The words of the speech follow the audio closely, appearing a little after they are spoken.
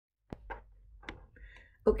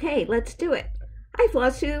Okay, let's do it. Hi,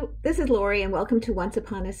 Flosstube. This is Lori, and welcome to Once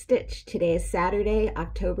Upon a Stitch. Today is Saturday,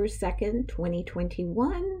 October 2nd,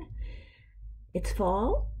 2021. It's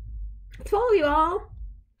fall. It's fall, you all.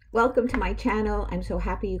 Welcome to my channel. I'm so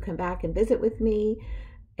happy you come back and visit with me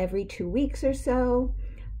every 2 weeks or so.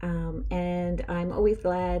 And I'm always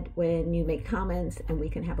glad when you make comments and we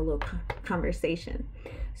can have a little conversation.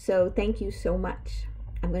 So thank you so much.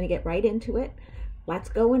 I'm going to get right into it. Lots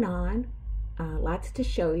going on. Lots to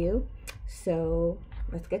show you, so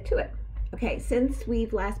let's get to it. Okay, since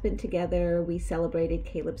we've last been together, we celebrated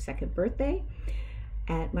Caleb's 2nd birthday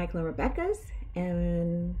at Michael and Rebecca's,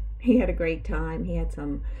 and he had a great time. He had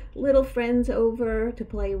some little friends over to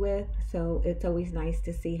play with, so it's always nice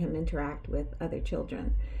to see him interact with other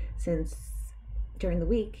children, since during the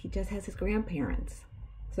week he just has his grandparents,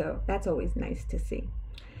 so that's always nice to see.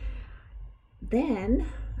 Then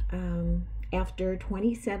after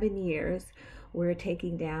 27 years, we're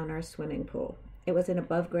taking down our swimming pool. It was an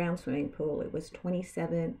above ground swimming pool. It was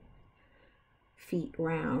 27 feet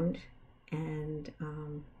round, and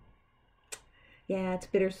yeah, it's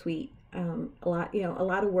bittersweet. A lot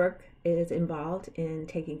of work is involved in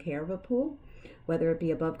taking care of a pool, whether it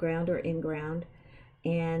be above ground or in ground,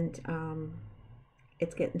 and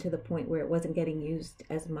it's getting to the point where it wasn't getting used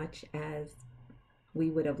as much as we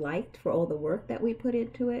would have liked for all the work that we put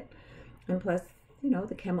into it. And plus,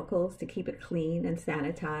 the chemicals to keep it clean and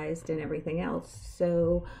sanitized and everything else.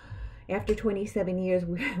 So after 27 years,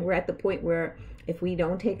 we're at the point where if we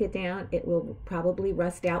don't take it down, it will probably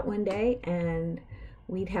rust out one day, and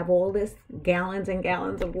we'd have all this gallons and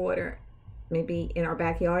gallons of water, maybe in our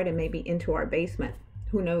backyard and maybe into our basement.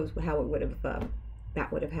 Who knows how it would have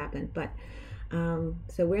that would have happened. But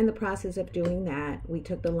so we're in the process of doing that. We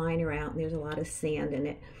took the liner out, and there's a lot of sand in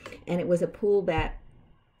it, and it was a pool that,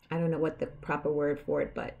 I don't know what the proper word for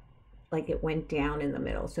it, but like it went down in the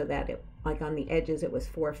middle, so that it, like on the edges, it was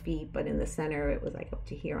 4 feet, but in the center it was like up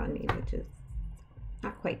to here on me, which is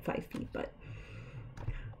not quite 5 feet, but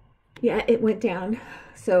yeah, it went down.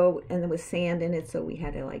 So, and there was sand in it, so we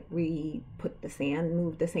had to like put the sand,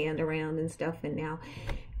 move the sand around and stuff. And now,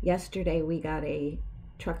 yesterday we got a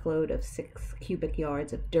truckload of 6 cubic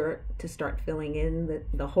yards of dirt to start filling in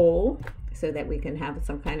the hole, so that we can have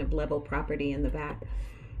some kind of level property in the back.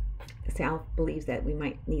 Sal believes that we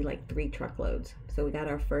might need like 3 truckloads. So we got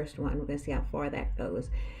our first one. We're going to see how far that goes.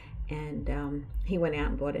 And he went out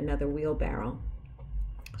and bought another wheelbarrow.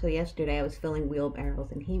 So yesterday I was filling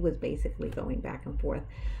wheelbarrows, and he was basically going back and forth.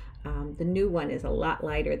 The new one is a lot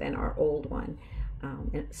lighter than our old one,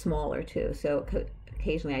 and smaller too. So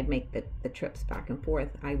occasionally I'd make the trips back and forth.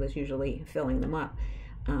 I was usually filling them up.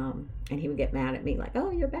 And he would get mad at me like, oh,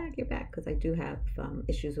 you're back, because I do have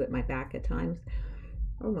issues with my back at times,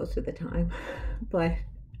 or most of the time, but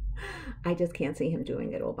I just can't see him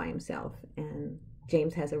doing it all by himself. And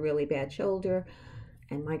James has a really bad shoulder,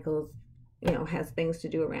 and Michael's, has things to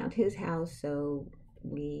do around his house, so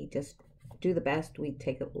we just do the best. We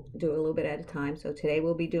do a little bit at a time. So today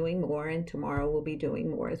we'll be doing more, and tomorrow we'll be doing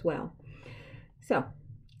more as well. So,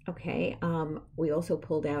 okay, we also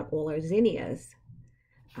pulled out all our zinnias.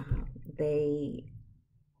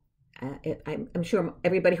 I'm sure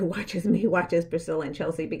everybody who watches me watches Priscilla and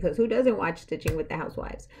Chelsea, because who doesn't watch Stitching with the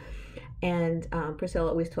Housewives? And Priscilla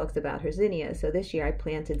always talks about her zinnias. So this year I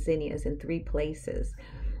planted zinnias in 3 places.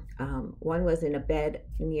 One was in a bed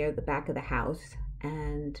near the back of the house,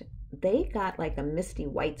 and they got like a misty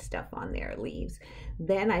white stuff on their leaves.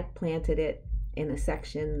 Then I planted it in a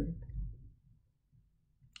section,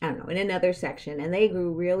 I don't know, in another section, and they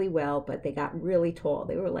grew really well, but they got really tall.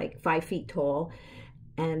 They were like 5 feet tall.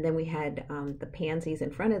 And then we had the pansies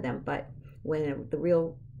in front of them, but when the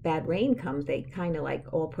real bad rain comes, they kind of like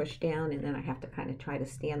all push down, and then I have to kind of try to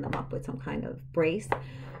stand them up with some kind of brace.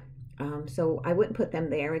 So I wouldn't put them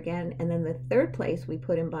there again. And then the 3rd place we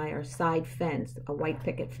put them by our side fence, a white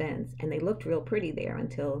picket fence, and they looked real pretty there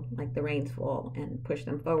until like the rains fall and push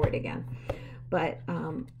them forward again. But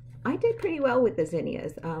I did pretty well with the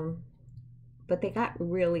zinnias, but they got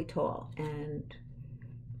really tall, and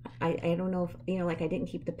I don't know if, like I didn't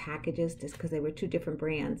keep the packages just because they were 2 different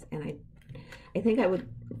brands, and I think I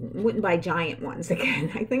wouldn't buy giant ones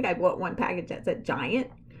again. I think I bought one package that said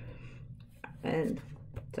giant, and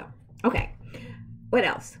so, okay, what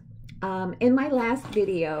else? In my last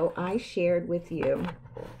video, I shared with you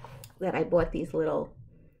that I bought these little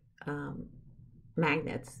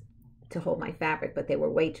magnets to hold my fabric, but they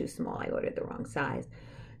were way too small. I ordered the wrong size.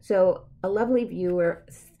 So a lovely viewer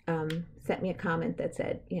sent me a comment that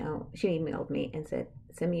said, she emailed me and said,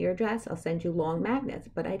 send me your address, I'll send you long magnets.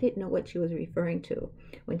 But I didn't know what she was referring to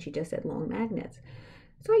when she just said long magnets.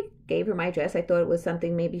 So I gave her my address. I thought it was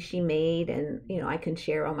something maybe she made, and you know, I can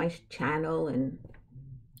share on my channel and,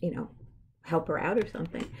 you know, help her out or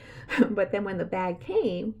something. But then when the bag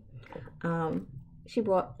came, she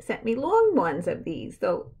sent me long ones of these.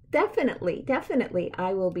 So definitely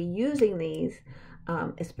I will be using these,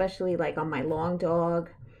 especially like on my long dog,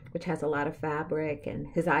 which has a lot of fabric, and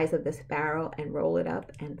his eyes of the sparrow, and roll it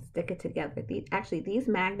up and stick it together. These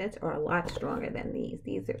magnets are a lot stronger than these.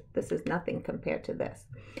 This is nothing compared to this.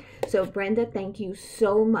 So Brenda, thank you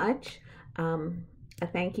so much. A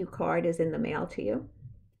thank you card is in the mail to you.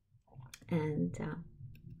 And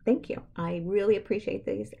thank you. I really appreciate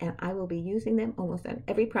these, and I will be using them almost on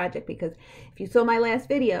every project, because if you saw my last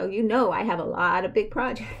video, you know I have a lot of big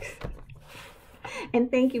projects.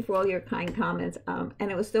 And thank you for all your kind comments.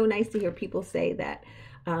 And it was so nice to hear people say that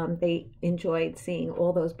they enjoyed seeing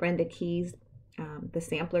all those Brenda Keys, the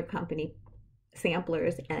sampler company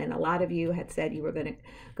samplers, and a lot of you had said you were going to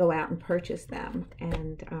go out and purchase them.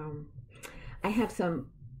 And I have some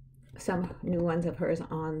new ones of hers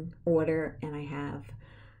on order, and I have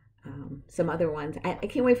some other ones. I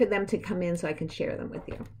can't wait for them to come in so I can share them with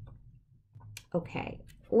you. Okay,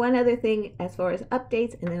 one other thing as far as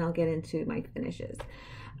updates, and then I'll get into my finishes.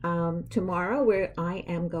 Tomorrow I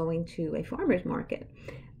am going to a farmer's market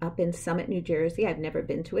up in Summit, New Jersey. I've never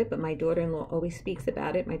been to it, but my daughter-in-law always speaks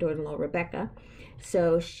about it, my daughter-in-law Rebecca.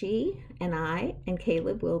 So she and I and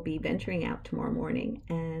Caleb will be venturing out tomorrow morning,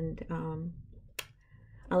 and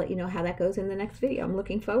I'll let you know how that goes in the next video. I'm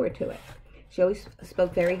looking forward to it. She always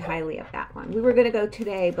spoke very highly of that one. We were going to go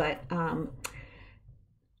today, but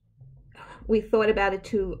we thought about it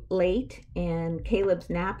too late, and Caleb's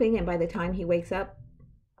napping, and by the time he wakes up,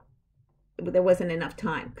 there wasn't enough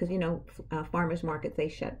time, because you know, farmers markets, they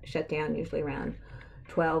shut down usually around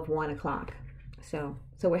 12, 1 o'clock. So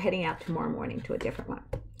we're heading out tomorrow morning to a different one.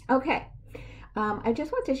 Okay, I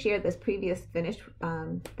just want to share this previous finish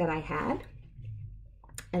that I had,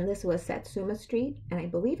 and this was Satsuma Street, and I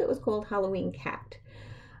believe it was called Halloween Cat.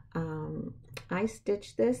 I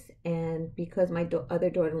stitched this, and because my other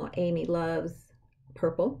daughter-in-law Amy loves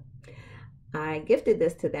purple, I gifted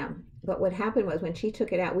this to them. But what happened was, when she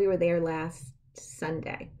took it out, we were there last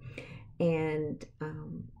Sunday, and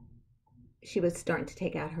she was starting to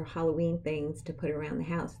take out her Halloween things to put around the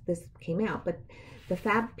house. This came out, but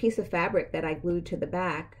the piece of fabric that I glued to the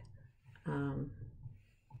back,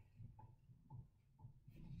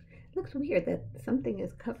 looks weird that something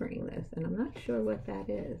is covering this, and I'm not sure what that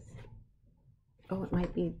is. Oh, it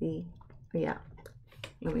might be yeah,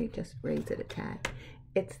 let me just raise it a tad.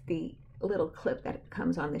 It's the little clip that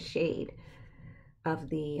comes on the shade of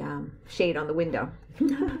the shade on the window.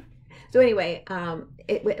 So anyway,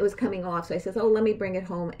 it was coming off, so I says, oh, let me bring it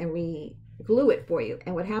home and re-glue it for you.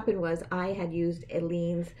 And what happened was, I had used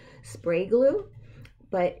Eileen's spray glue,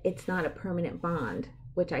 but it's not a permanent bond,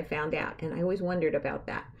 which I found out, and I always wondered about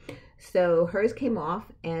that. So hers came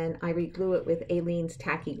off, and I re-glue it with Eileen's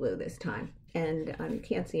tacky glue this time. And you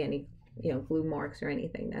can't see any, you know, glue marks or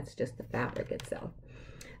anything. That's just the fabric itself.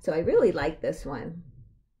 So I really like this one,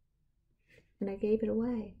 and I gave it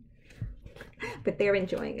away. But they're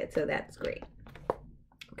enjoying it, so that's great.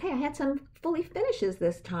 Okay, I had some fully finishes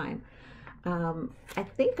this time. I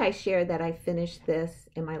think I shared that I finished this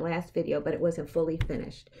in my last video, but it wasn't fully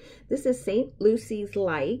finished. This is St. Lucy's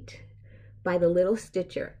Light by the Little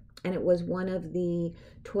Stitcher, and it was one of the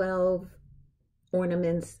 12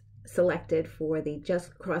 ornaments selected for the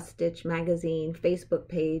Just Cross Stitch magazine Facebook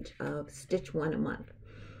page of Stitch One a Month.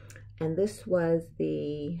 And this was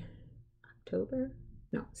the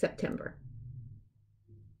September.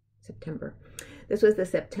 This was the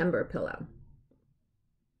September pillow.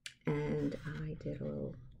 And I did a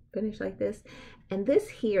little finish like this. And this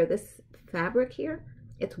here, this fabric here,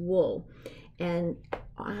 it's wool. And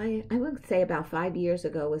I would say about 5 years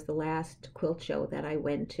ago was the last quilt show that I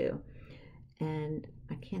went to. And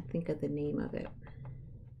I can't think of the name of it.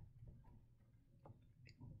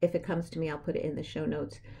 If it comes to me, I'll put it in the show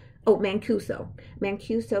notes. Oh, Mancuso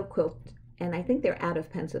Quilt, and I think they're out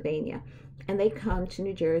of Pennsylvania. And they come to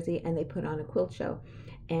New Jersey, and they put on a quilt show,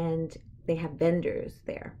 and they have vendors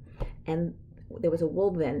there. And there was a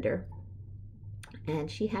wool vendor,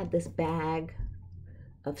 and she had this bag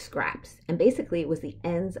of scraps, and basically it was the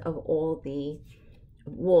ends of all the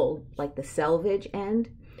wool, like the selvage end.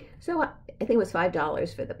 So I think it was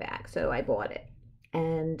 $5 for the bag, so I bought it.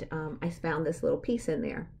 And I found this little piece in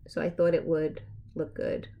there, so I thought it would look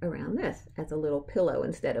good around this as a little pillow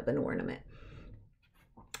instead of an ornament.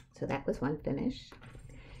 So that was one finish.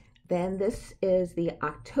 Then this is the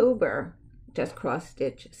October Just Cross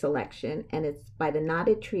Stitch selection, and it's by the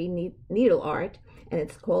Knotted Tree Needle Art, and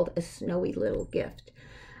it's called A Snowy Little Gift.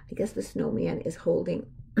 I guess the snowman is holding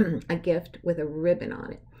a gift with a ribbon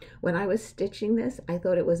on it. When I was stitching this, I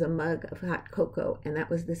thought it was a mug of hot cocoa, and that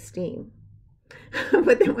was the steam.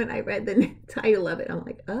 But then when I read the title of it, I'm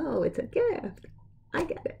like, oh, it's a gift. I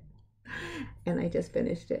get it. And I just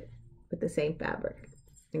finished it with the same fabric.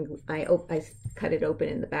 And I cut it open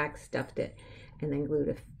in the back, stuffed it, and then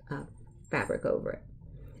glued a fabric over it.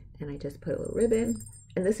 And I just put a little ribbon.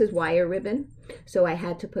 And this is wire ribbon, so I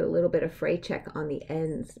had to put a little bit of fray check on the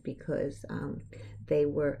ends because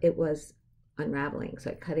it was unraveling.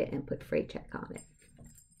 So I cut it and put fray check on it.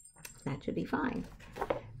 That should be fine.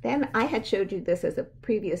 Then I had showed you this as a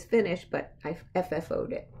previous finish, but I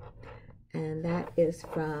FFO'd it. And that is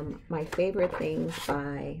from My Favorite Things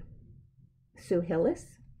by Sue Hillis.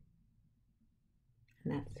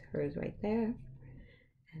 And that's hers right there.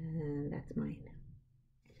 And that's mine.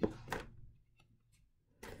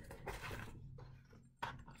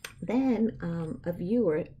 Then a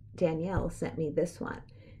viewer, Danielle, sent me this one.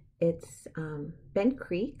 It's Bent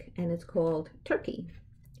Creek, and it's called Turkey.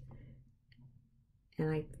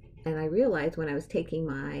 And I realized when I was taking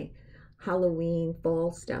my Halloween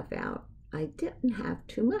fall stuff out, I didn't have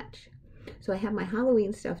too much. So I have my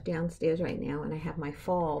Halloween stuff downstairs right now, and I have my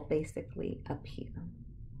fall basically up here.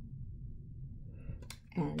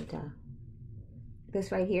 And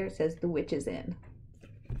this right here says The Witch is In.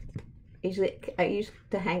 I used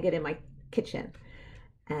to hang it in my kitchen,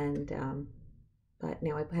 and but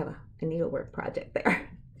now I have a needlework project there.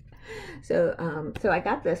 So I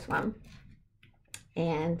got this one,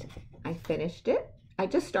 and I finished it. I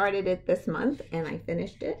just started it this month, and I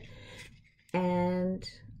finished it, and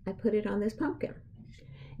I put it on this pumpkin.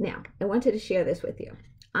 Now, I wanted to share this with you.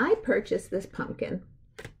 I purchased this pumpkin,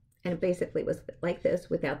 and it basically was like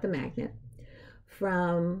this without the magnet,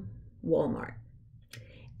 from Walmart.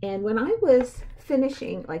 And when I was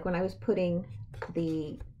finishing, like when I was putting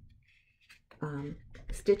the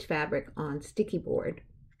stitch fabric on sticky board,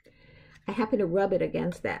 I happened to rub it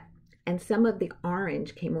against that, and some of the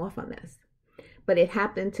orange came off on this. But it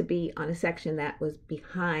happened to be on a section that was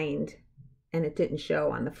behind, and it didn't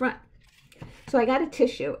show on the front. So I got a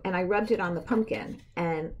tissue, and I rubbed it on the pumpkin,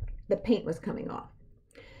 and the paint was coming off.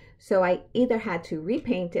 So I either had to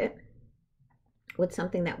repaint it with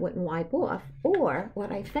something that wouldn't wipe off, or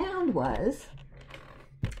what I found was,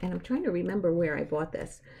 and I'm trying to remember where I bought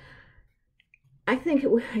this. I think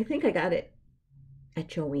I got it at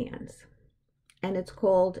Joann's, and it's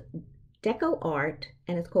called Deco Art,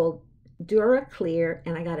 and it's called Dura Clear,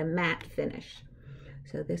 and I got a matte finish.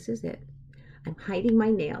 So this is it. I'm hiding my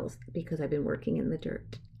nails because I've been working in the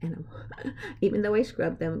dirt, and even though I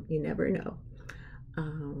scrub them, you never know.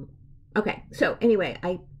 Okay, so anyway,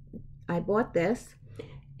 I bought this,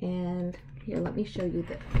 and here, let me show you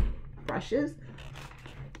the brushes.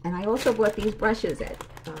 And I also bought these brushes at,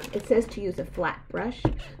 it says to use a flat brush,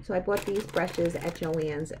 so I bought these brushes at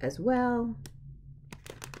Joann's as well.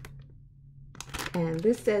 And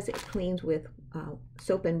this says it cleans with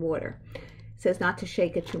soap and water. It says not to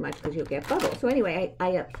shake it too much because you'll get bubbles. So anyway,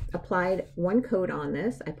 I applied one coat on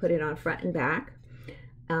this. I put it on front and back.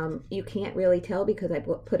 You can't really tell because I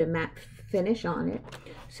put a matte finish on it.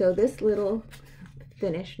 So this little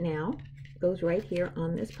finish now goes right here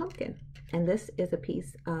on this pumpkin. And this is a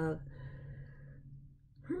piece of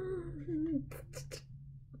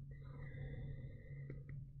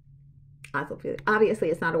obviously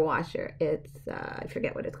it's not a washer. It's I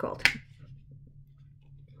forget what it's called.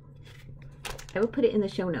 I will put it in the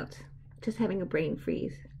show notes. Just having a brain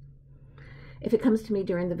freeze. If it comes to me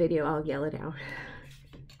during the video, I'll yell it out.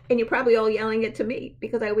 And you're probably all yelling it to me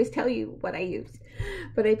because I always tell you what I use,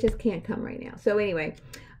 but it just can't come right now. So anyway,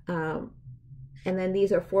 and then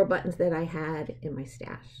these are 4 buttons that I had in my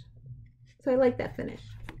stash. So I like that finish.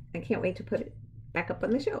 I can't wait to put it back up on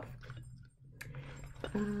the shelf.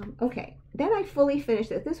 Okay, then I fully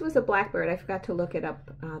finished it. This was a blackbird. I forgot to look it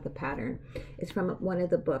up, the pattern. It's from one of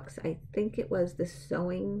the books. I think it was the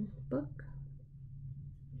sewing book.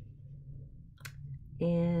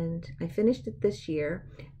 And I finished it this year,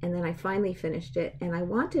 and then I finally finished it, and I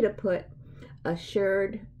wanted to put a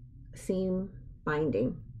shirred seam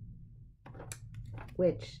binding,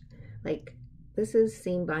 which, like, this is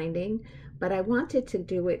seam binding, but I wanted to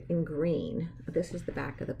do it in green. This is the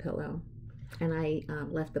back of the pillow, and I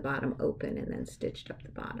left the bottom open and then stitched up the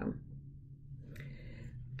bottom.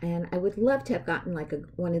 And I would love to have gotten like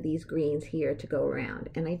one of these greens here to go around,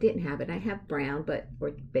 and I didn't have it. I have brown,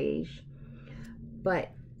 or beige.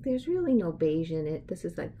 But there's really no beige in it. This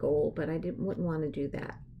is like gold, but I wouldn't want to do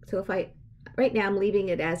that. So right now I'm leaving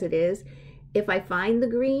it as it is. If I find the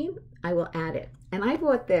green, I will add it. And I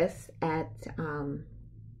bought this at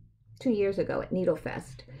 2 years ago at Needle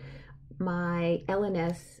Fest. My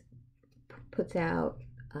LNS puts out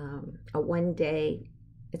a one-day,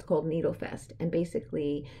 it's called Needle Fest, and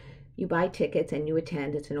basically you buy tickets and you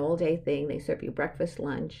attend. It's an all-day thing. They serve you breakfast,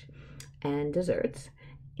 lunch, and desserts,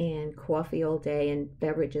 and coffee all day and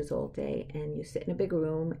beverages all day, and you sit in a big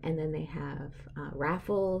room, and then they have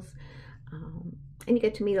raffles, and you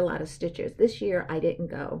get to meet a lot of stitchers. This year I didn't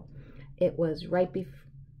go. It was right before,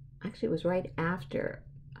 actually it was right after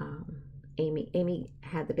Amy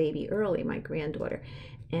had the baby early, my granddaughter,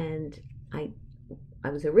 and I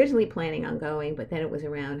was originally planning on going, but then it was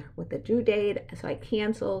around with the due date, so I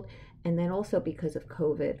canceled. And then also because of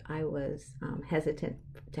COVID, I was hesitant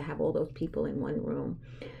to have all those people in one room.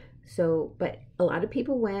 So, but a lot of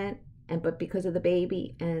people went, but because of the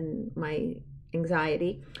baby and my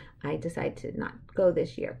anxiety, I decided to not go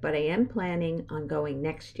this year. But I am planning on going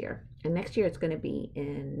next year. And next year it's going to be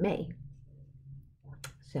in May.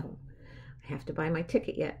 So I have to buy my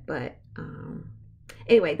ticket yet. But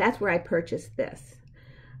anyway, that's where I purchased this.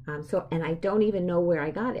 And I don't even know where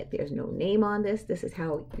I got it. There's no name on this. This is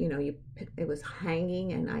how, it was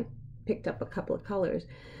hanging, and I picked up a couple of colors.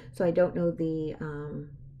 So I don't know the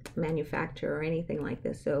manufacturer or anything like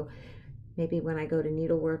this. So maybe when I go to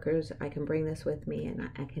Needleworkers, I can bring this with me, and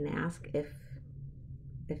I can ask if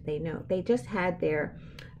they know. They just had their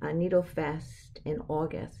Needle Fest in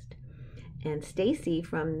August, and Stacey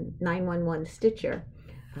from 911stitcher,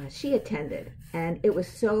 she attended, and it was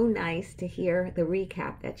so nice to hear the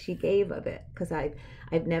recap that she gave of it, because I've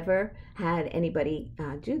never had anybody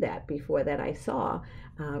do that before that I saw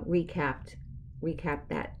recap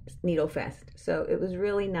that Needle Fest. So it was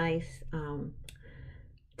really nice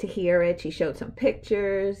to hear it. She showed some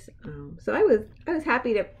pictures, so I was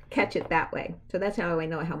happy to catch it that way. So that's how I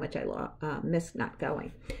know how much I missed not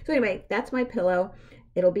going. So anyway, that's my pillow.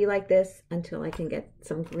 It'll be like this until I can get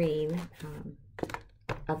some green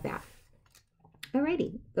of that.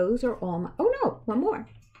 Alrighty, those are all my, oh no, one more.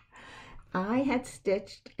 I had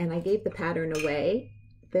stitched, and I gave the pattern away.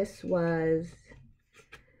 This was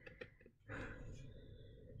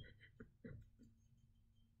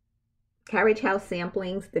Carriage House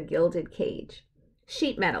Samplings, The Gilded Cage.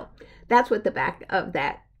 Sheet metal. That's what the back of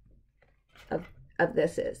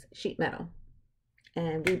this is, sheet metal.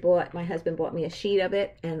 And my husband bought me a sheet of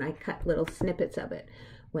it, and I cut little snippets of it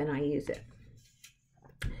when I use it.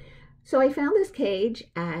 So I found this cage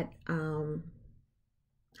at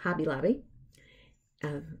Hobby Lobby.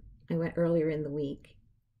 I went earlier in the week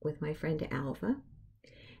with my friend to Alpha,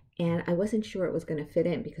 and I wasn't sure it was going to fit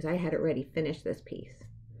in because I had already finished this piece.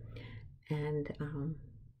 And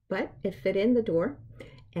but it fit in the door,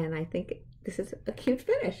 and I think this is a cute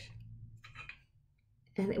finish.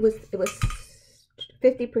 And it was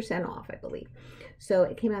 50% off, I believe. So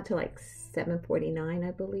it came out to like $7.49,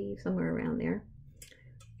 I believe, somewhere around there.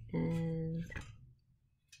 And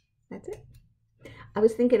that's it. I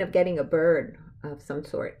was thinking of getting a bird of some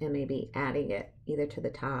sort and maybe adding it either to the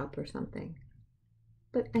top or something.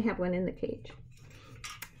 But I have one in the cage.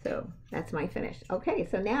 So that's my finish. Okay,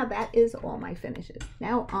 so now that is all my finishes.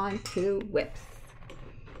 Now on to whips.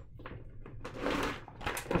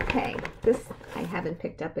 Okay, this I haven't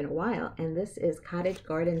picked up in a while, and this is Cottage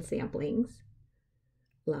Garden Samplings.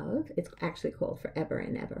 Love. It's actually called Forever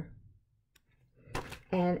and Ever.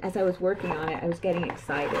 And as I was working on it, I was getting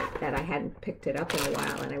excited that I hadn't picked it up in a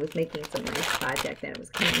while, and I was making some nice project, and it was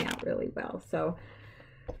coming out really well. So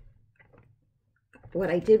what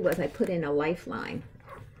I did was I put in a lifeline.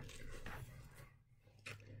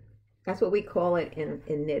 That's what we call it in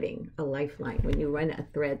knitting, a lifeline, when you run a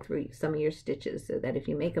thread through some of your stitches, so that if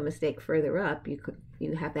you make a mistake further up,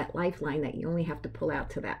 you have that lifeline that you only have to pull out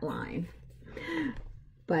to that line.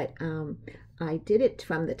 But I did it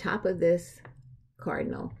from the top of this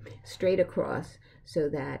cardinal straight across, so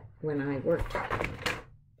that when I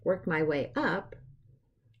worked my way up,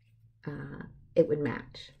 it would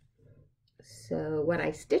match. So what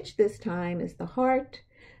I stitched this time is the heart,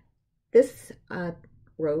 this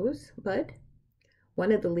rosebud,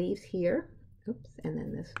 one of the leaves here, oops, and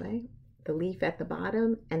then this way, the leaf at the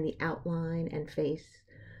bottom, and the outline and face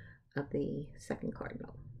of the second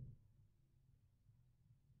cardinal.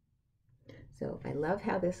 So I love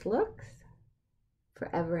how this looks.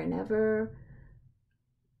 Forever and Ever.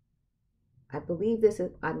 I believe this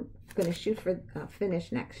is, I'm going to shoot for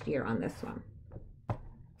finish next year on this one.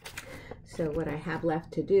 So what I have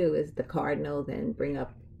left to do is the cardinal, then bring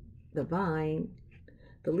up the vine,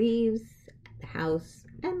 the leaves, the house,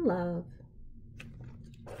 and love.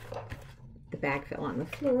 The bag fell on the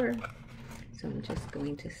floor, so I'm just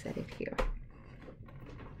going to set it here.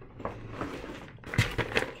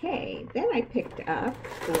 Okay, then I picked up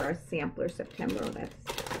for a sampler September. That's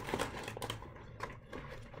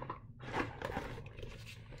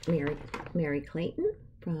Mary Clayton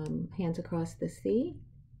from Hands Across the Sea.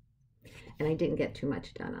 And I didn't get too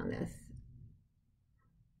much done on this.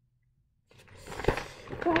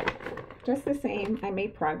 But just the same, I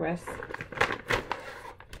made progress.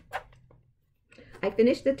 I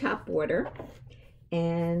finished the top border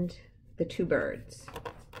and the two birds.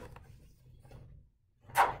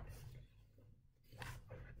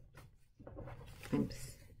 I'm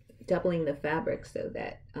doubling the fabric so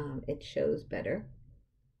that it shows better.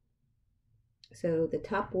 So the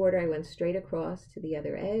top border, I went straight across to the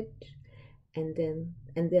other edge, and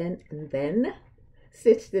then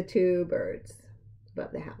stitched the two birds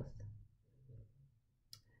above the house.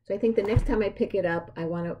 So I think the next time I pick it up, I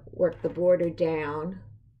want to work the border down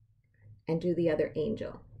and do the other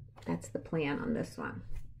angel. That's the plan on this one.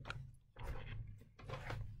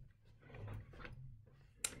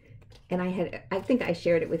 And I think I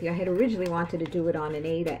shared it with you. I had originally wanted to do it on an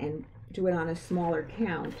Aida and do it on a smaller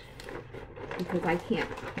count because I can't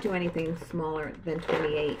do anything smaller than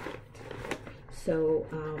 28. So,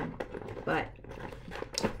 but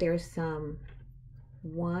there's some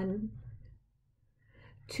 2/1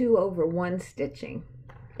 stitching.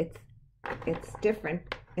 It's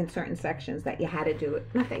different in certain sections that you had to do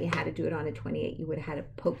it. Not that you had to do it on a 28. You would have had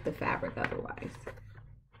to poke the fabric otherwise.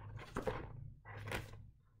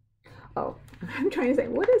 Oh, I'm trying to say,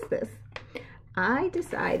 what is this? I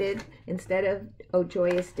decided instead of Oh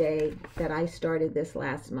Joyous Day that I started this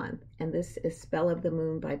last month. And this is Spell of the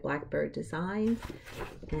Moon by Blackbird Designs.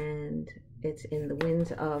 And it's in the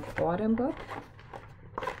Winds of Autumn book.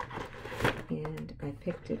 And I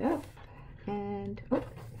picked it up and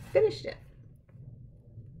finished it.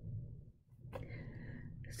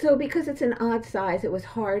 So because it's an odd size, it was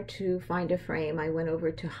hard to find a frame. I went over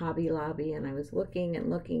to Hobby Lobby and I was looking and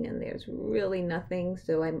looking and there's really nothing.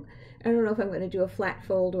 So I don't know if I'm going to do a flat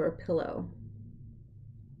fold or a pillow.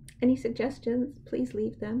 Any suggestions? Please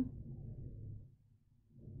leave them.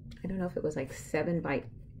 I don't know if it was like 7 by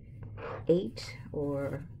 8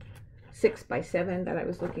 or 6 by 7 that I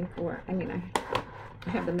was looking for. I mean, I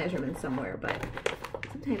have the measurement somewhere, but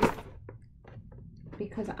sometimes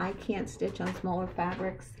because I can't stitch on smaller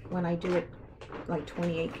fabrics, when I do it like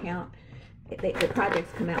 28 count, the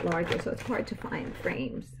projects come out larger, so it's hard to find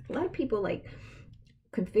frames. A lot of people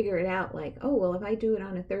can figure it out like, oh, well, if I do it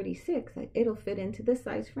on a 36, it'll fit into this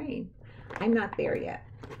size frame. I'm not there yet.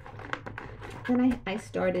 Then I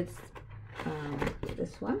started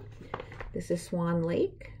this one. This is Swan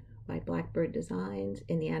Lake by Blackbird Designs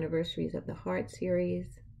in the Anniversaries of the Heart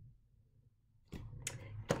series.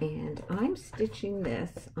 And I'm stitching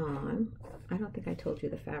this on, I don't think I told you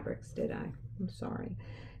the fabrics, did I? I'm sorry.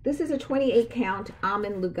 This is a 28 count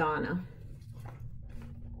Almond Lugana.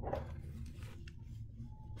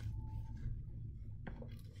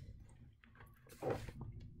 I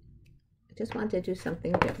just wanted to do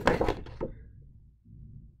something different.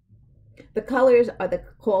 The colors are the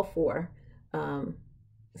call for.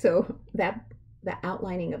 So the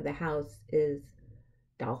outlining of the house is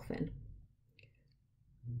dolphin,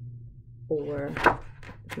 or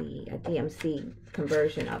the DMC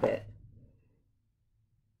conversion of it.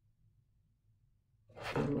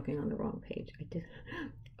 I'm looking on the wrong page. I did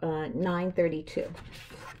 932,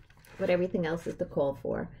 but everything else is the call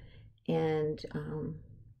for. And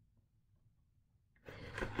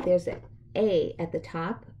there's an A at the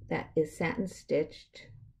top that is satin stitched,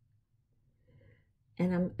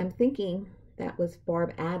 and I'm thinking that was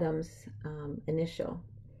Barb Adams' initial,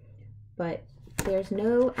 but there's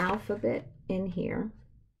no alphabet in here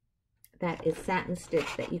that is satin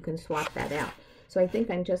stitched that you can swap that out. So I think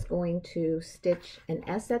I'm just going to stitch an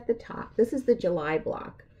S at the top. This is the July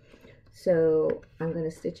block. So I'm going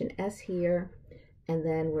to stitch an S here, and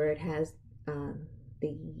then where it has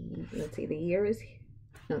let's see, the year is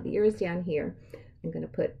down here. I'm going to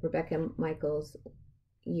put Rebecca Michael's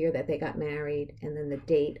year that they got married, and then the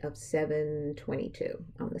date of 7/22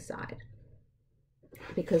 on the side.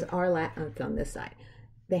 Because it's on this side.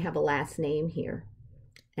 They have a last name here,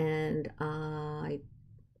 and I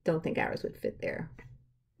don't think ours would fit there.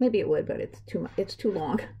 Maybe it would, but it's too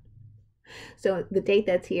long. So the date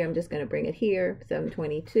that's here, I'm just going to bring it here,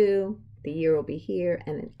 7/22. The year will be here,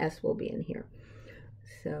 and an S will be in here.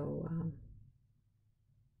 So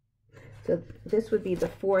so this would be the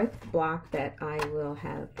 4th block that I will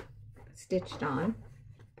have stitched on.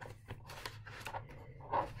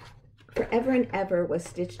 Forever and Ever was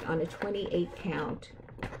stitched on a 28 count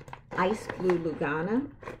Ice Blue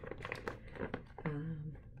Lugana.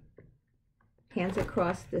 Hands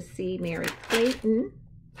Across the Sea, Mary Clayton.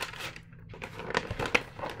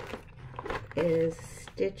 is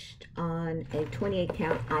stitched on a 28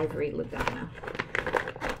 count ivory Lugana.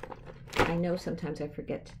 I know sometimes I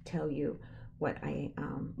forget to tell you what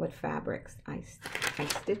what fabrics I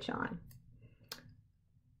stitch on.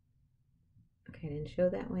 Okay, I didn't show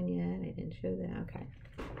that one yet. I didn't show that. Okay.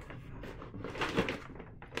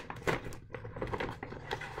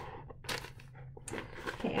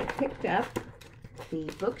 Okay, I picked up the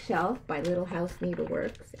Bookshelf by Little House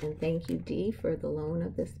Needleworks, and thank you, Dee, for the loan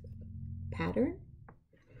of this pattern.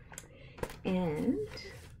 And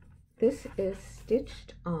this is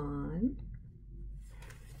stitched on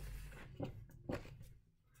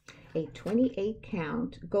a 28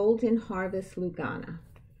 count Golden Harvest Lugana.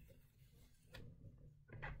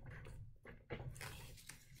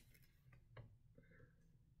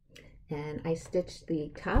 And I stitched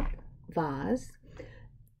the top vase,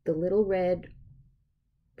 the little red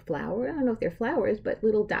flower, I don't know if they're flowers, but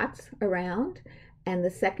little dots around, and the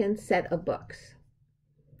second set of books.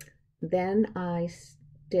 Then I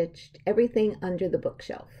stitched everything under the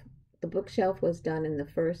bookshelf. The bookshelf was done in the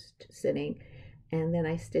first sitting, and then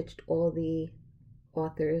I stitched all the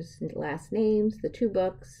authors' last names, the 2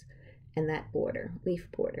 books, and that border,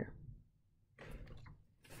 leaf border.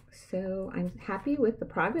 So I'm happy with the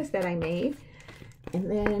progress that I made. And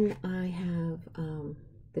then I have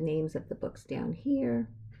the names of the books down here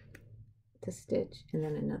to stitch, and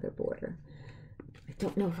then another border. I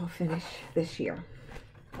don't know if I'll finish this year,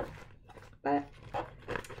 but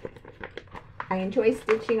I enjoy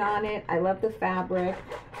stitching on it. I love the fabric.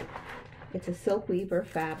 It's a silk weaver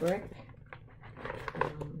fabric,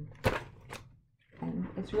 and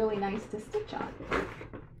it's really nice to stitch on.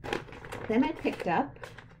 Then I picked up,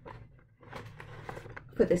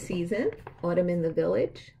 for the season, Autumn in the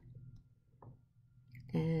Village,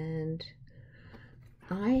 and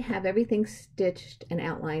I have everything stitched and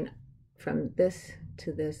outlined from this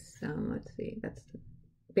to this, let's see, that's the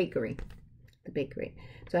bakery.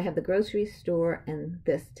 So I have the grocery store and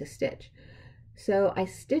this to stitch. So I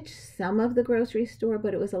stitched some of the grocery store,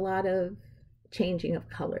 but it was a lot of changing of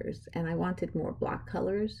colors, and I wanted more block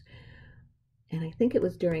colors. And I think it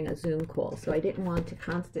was during a Zoom call, so I didn't want to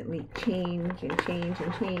constantly change and change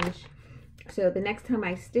and change. So the next time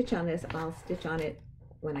I stitch on this, I'll stitch on it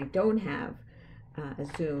when I don't have a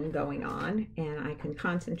Zoom going on, and I can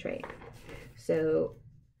concentrate. So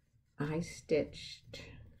I stitched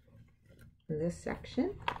in this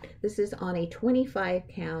section. This is on a 25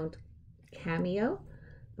 count cameo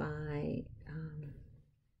by, I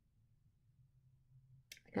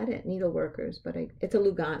got it at Needleworkers, but it's a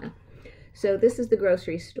Lugana. So this is the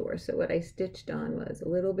grocery store. So what I stitched on was a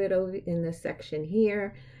little bit over in this section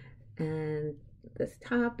here and this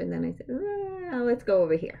top, and then I said, well, let's go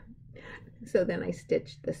over here. So then I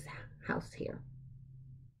stitched this house here.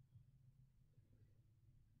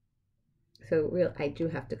 So I do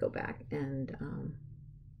have to go back and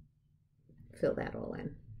fill that all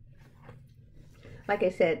in. Like I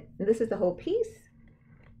said, this is the whole piece.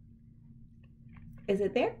 Is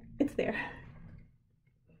it there? It's there.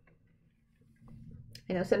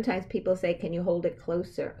 I know sometimes people say, can you hold it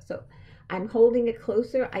closer? So I'm holding it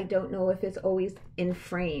closer. I don't know if it's always in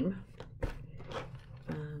frame.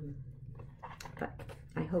 But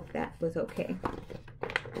I hope that was okay.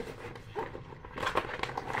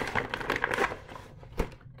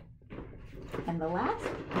 And the last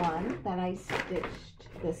one that I stitched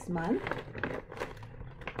this month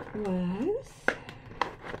was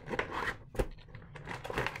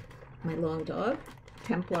my long dog,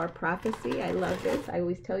 Templar Prophecy. I love this. I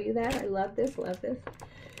always tell you that. I love this, love this.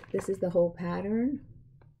 This is the whole pattern.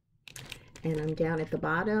 And I'm down at the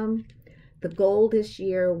bottom. The goal this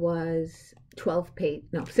year was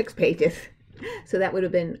 6 pages. So that would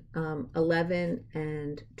have been 11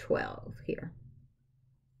 and 12 here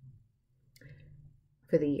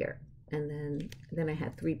for the year. And then I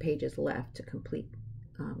had 3 pages left to complete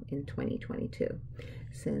in 2022.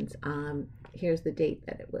 Since here's the date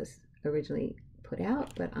that it was originally put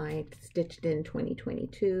out, but I stitched in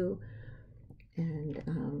 2022,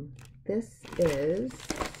 and this is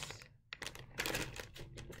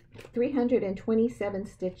 327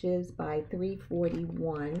 stitches by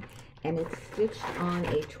 341, and it's stitched on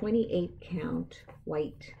a 28 count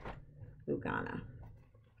white Lugana,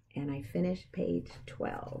 and I finished page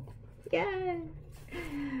 12. Yay!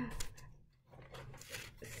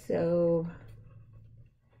 So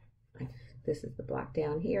this is the block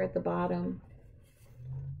down here at the bottom.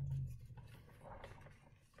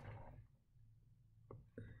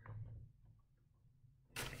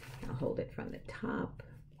 I'll hold it from the top.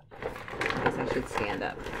 I guess I should stand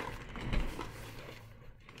up.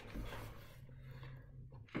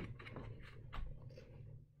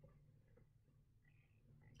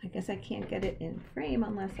 guess I can't get it in frame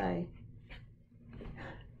unless I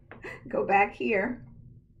go back here.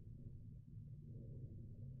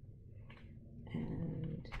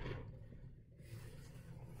 And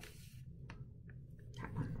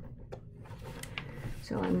that one.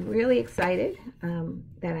 So I'm really excited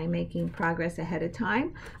that I'm making progress ahead of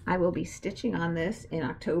time. I will be stitching on this in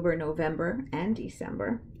October, November, and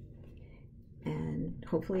December. And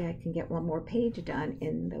hopefully I can get one more page done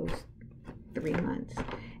in those 3 months.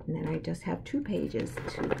 And then I just have 2 pages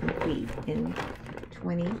to complete in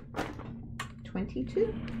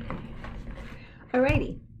 2022.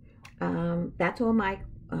 Alrighty, that's all my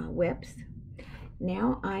whips.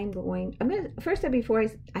 Now before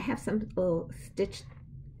I have some little stitch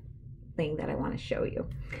thing that I want to show you.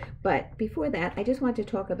 But before that, I just want to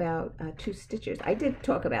talk about 2 stitchers. I did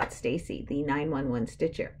talk about Stacey, the 911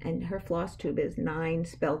 stitcher, and her floss tube is 9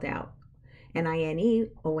 spelled out.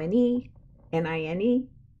 N-I-N-E-O-N-E, N-I-N-E,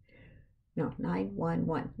 no,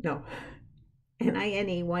 911, no,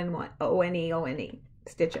 N-I-N-E-1-1, O-N-E-O-N-E,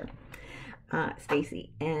 stitcher,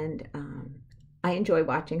 Stacey. And I enjoy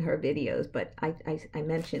watching her videos, but I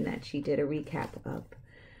mentioned that she did a recap of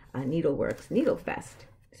Needleworks Needlefest.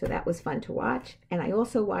 So that was fun to watch. And I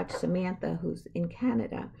also watched Samantha, who's in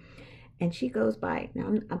Canada, and she goes by, now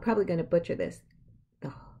I'm probably going to butcher this,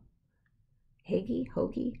 the Hygge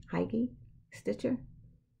stitcher.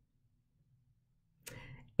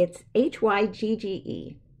 It's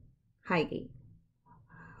H-Y-G-G-E, Hygge,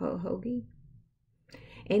 Hygge.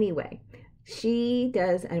 Anyway, she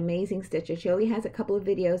does an amazing stitcher. She only has a couple of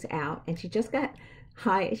videos out, and she just got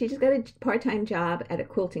a part-time job at a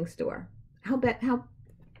quilting store. How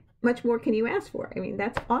much more can you ask for? I mean,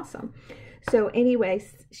 that's awesome. So anyway,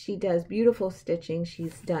 she does beautiful stitching.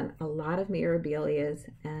 She's done a lot of mirabilias,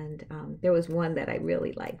 and there was one that I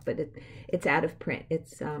really liked, but it's out of print.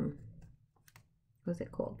 It's what's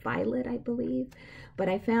it called? Violet, I believe. But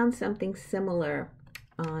I found something similar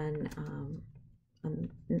on I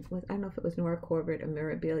don't know if it was Nora Corbett or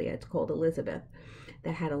Mirabilia. It's called Elizabeth,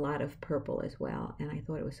 that had a lot of purple as well, and I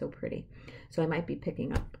thought it was so pretty. So I might be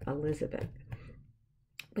picking up Elizabeth.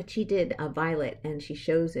 But she did a violet, and she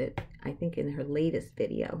shows it, I think, in her latest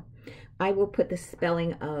video. I will put the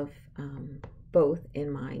spelling of both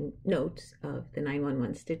in my notes of the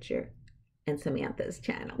 911 Stitcher and Samantha's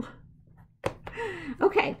channel.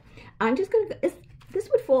 Okay, I'm just going to, this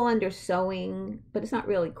would fall under sewing, but it's not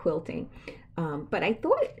really quilting. But I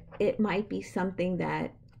thought it might be something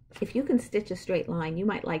that, if you can stitch a straight line, you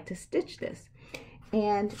might like to stitch this.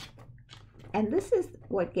 And this is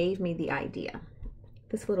what gave me the idea.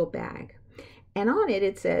 This little bag, and on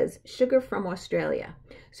it says sugar from Australia.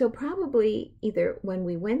 So probably either when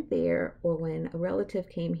we went there or when a relative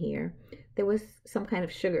came here, there was some kind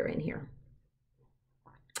of sugar in here.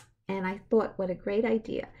 And I thought, what a great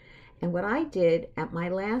idea. And what I did at my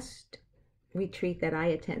last retreat that I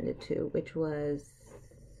attended to, which was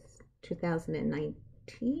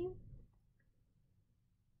 2019.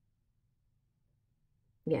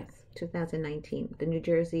 Yes, 2019. The New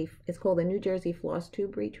Jersey, it's called the New Jersey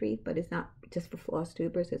Flosstube Retreat, but it's not just for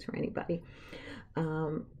Flosstubers, it's for anybody.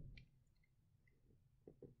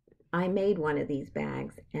 I made one of these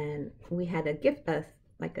bags, and we had a gift,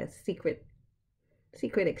 like a secret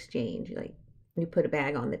exchange. Like, you put a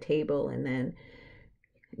bag on the table, and then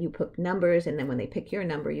you put numbers, and then when they pick your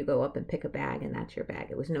number, you go up and pick a bag, and that's your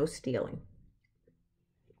bag. It was no stealing.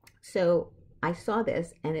 So I saw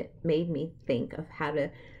this, and it made me think of how to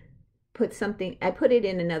put something. I put it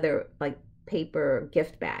in another like paper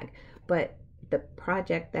gift bag, but the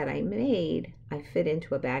project that I made, I fit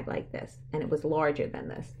into a bag like this, and it was larger than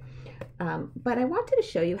this. But I wanted to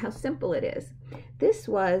show you how simple it is. This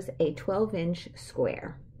was a 12-inch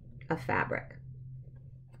square of fabric,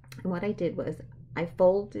 and what I did was I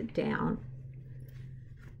folded down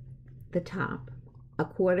the top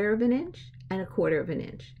 1/4 of an inch and 1/4 of an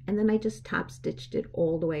inch, and then I just top stitched it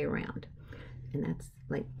all the way around. And that's,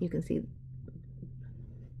 like, you can see,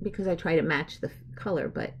 because I try to match the color,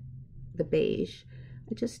 but the beige,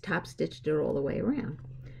 I just top stitched it all the way around.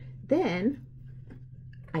 Then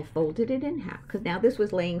I folded it in half, because now this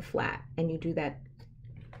was laying flat, and you do that.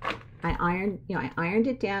 I ironed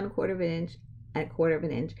it down 1/4 of an inch and 1/4 of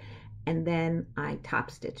an inch, and then I top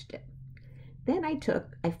stitched it. Then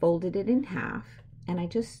I folded it in half, and I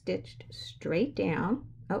just stitched straight down.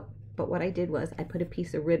 Oh, but what I did was I put a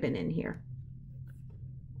piece of ribbon in here.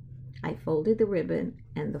 I folded the ribbon,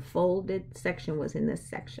 and the folded section was in this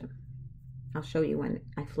section. I'll show you when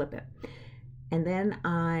I flip it. And then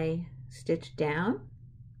I stitched down,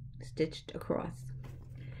 stitched across.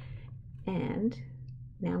 And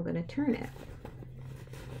now I'm going to turn it.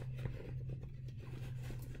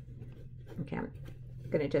 can. I'm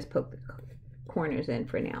going to just poke the corners in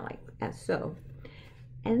for now, like as so.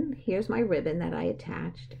 And here's my ribbon that I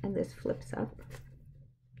attached, and this flips up.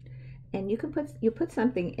 And you can put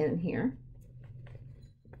something in here.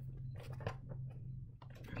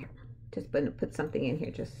 Just put something in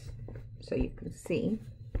here just so you can see.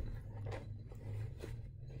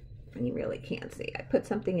 And you really can't see. I put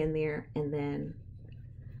something in there, and then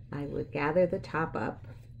I would gather the top up.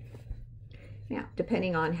 Now,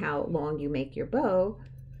 depending on how long you make your bow,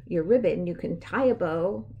 your ribbon, you can tie a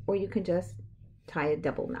bow, or you can just tie a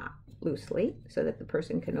double knot loosely so that the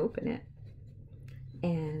person can open it.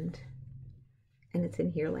 And it's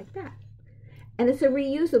in here like that. And it's a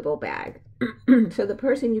reusable bag. So the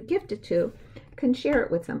person you gift it to can share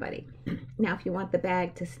it with somebody. Now, if you want the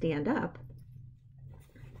bag to stand up,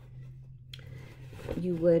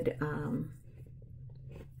 you would,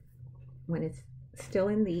 when it's still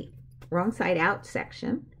in the wrong side out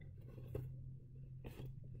section,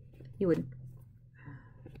 you would,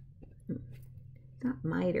 it's not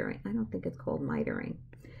mitering, I don't think it's called mitering,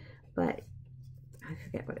 but I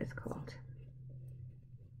forget what it's called.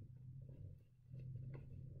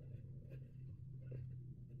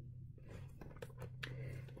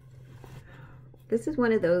 This is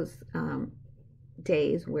one of those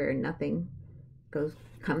days where nothing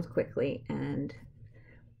comes quickly, and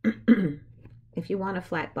if you want a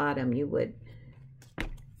flat bottom, you would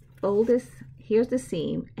fold this. Here's the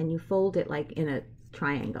seam, and you fold it like in a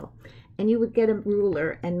triangle, and you would get a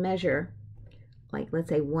ruler and measure, like, let's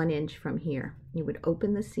say 1 inch from here. You would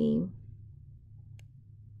open the seam,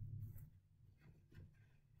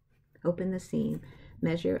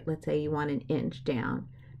 measure, let's say you want 1 inch down,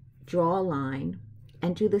 draw a line,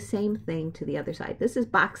 and do the same thing to the other side. This is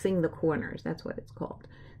boxing the corners. That's what it's called.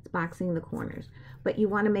 It's boxing the corners. But you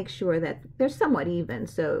want to make sure that they're somewhat even.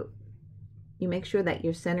 So you make sure that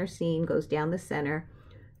your center seam goes down the center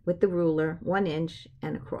with the ruler 1 inch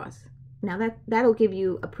and across. Now that'll give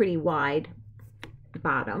you a pretty wide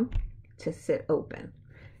bottom to sit open.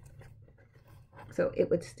 So it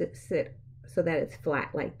would sit so that it's flat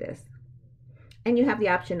like this. And you have the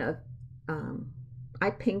option of, I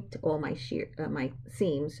pinked all my my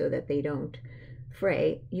seams so that they don't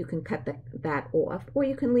fray. You can cut that off, or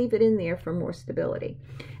you can leave it in there for more stability.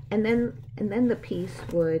 And then the piece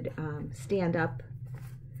would stand up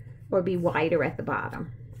or be wider at the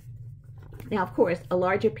bottom. Now, of course, a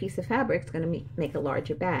larger piece of fabric is going to make a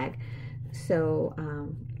larger bag. So,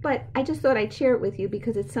 but I just thought I'd share it with you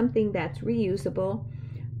because it's something that's reusable.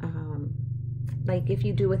 Like if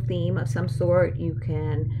you do a theme of some sort, you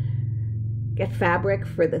can get fabric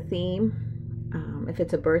for the theme. If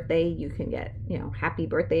it's a birthday, you can get, happy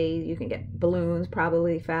birthday. You can get balloons,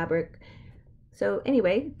 probably fabric. So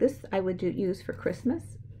anyway, this I would use for Christmas,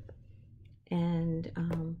 and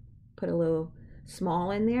put a little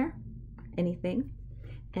small in there, anything,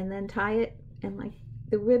 and then tie it. And like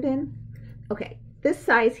the ribbon, okay, this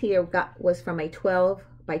size here was from a 12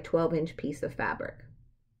 by 12 inch piece of fabric.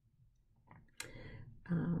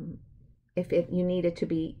 If you need it to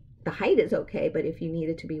be, the height is okay, but if you need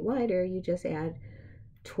it to be wider, you just add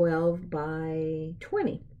 12 by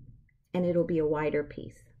 20, and it'll be a wider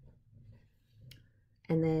piece.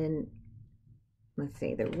 And then, let's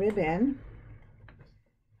see, the ribbon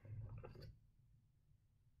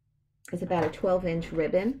is about a 12-inch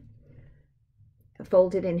ribbon,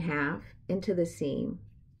 folded in half into the seam,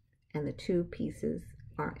 and the two pieces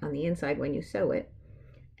are on the inside when you sew it,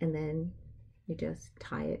 and then you just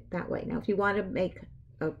tie it that way. Now, if you want to make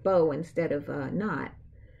a bow instead of a knot,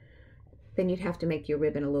 then you'd have to make your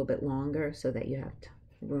ribbon a little bit longer so that you have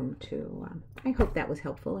room to, I hope that was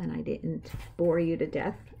helpful and I didn't bore you to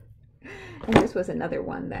death. And this was another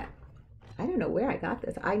one that, I don't know where I got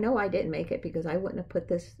this. I know I didn't make it because I wouldn't have put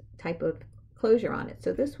this type of closure on it.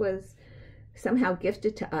 So this was somehow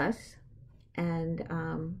gifted to us, and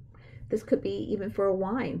this could be even for a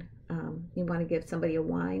wine. You want to give somebody a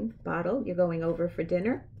wine bottle, you're going over for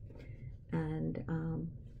dinner, and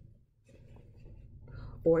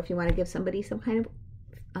or if you want to give somebody some kind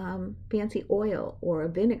of fancy oil or a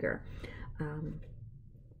vinegar, and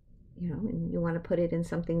you want to put it in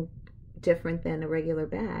something different than a regular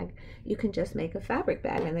bag, you can just make a fabric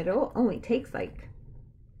bag, and it only takes like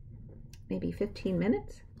maybe 15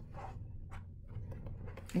 minutes.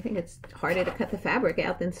 I think it's harder to cut the fabric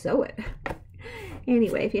out than sew it.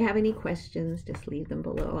 Anyway, if you have any questions, just leave them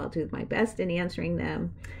below. I'll do my best in answering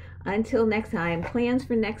them. Until next time, plans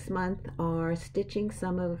for next month are stitching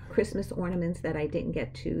some of Christmas ornaments that I didn't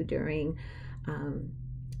get to during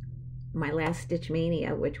my last Stitch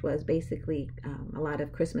Mania, which was basically a lot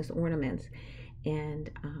of Christmas ornaments.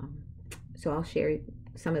 And so I'll share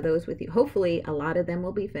some of those with you. Hopefully a lot of them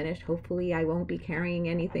will be finished. Hopefully I won't be carrying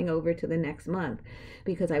anything over to the next month,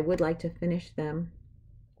 because I would like to finish them,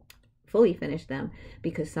 fully finish them,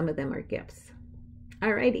 because some of them are gifts.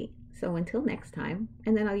 Alrighty, so until next time,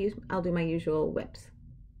 and then I'll do my usual whips.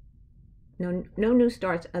 No new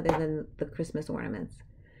starts other than the Christmas ornaments.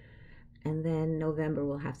 And then November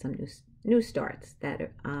we'll have some new starts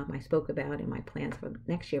that I spoke about in my plans for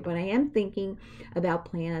next year. But I am thinking about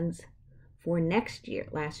plans for next year.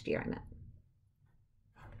 Last year I meant.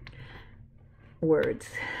 Words.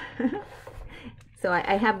 So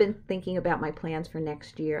I have been thinking about my plans for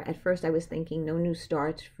next year. At first I was thinking no new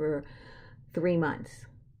starts for 3 months,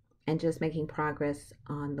 and just making progress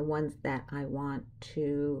on the ones that I want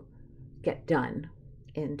to get done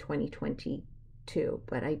in 2022.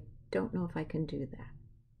 But I don't know if I can do that.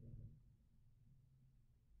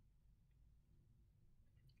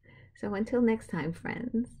 So until next time,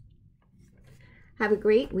 friends, have a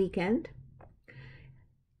great weekend.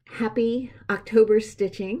 Happy October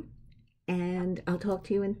stitching, and I'll talk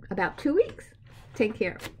to you in about 2 weeks. Take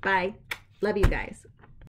care. Bye. Love you guys.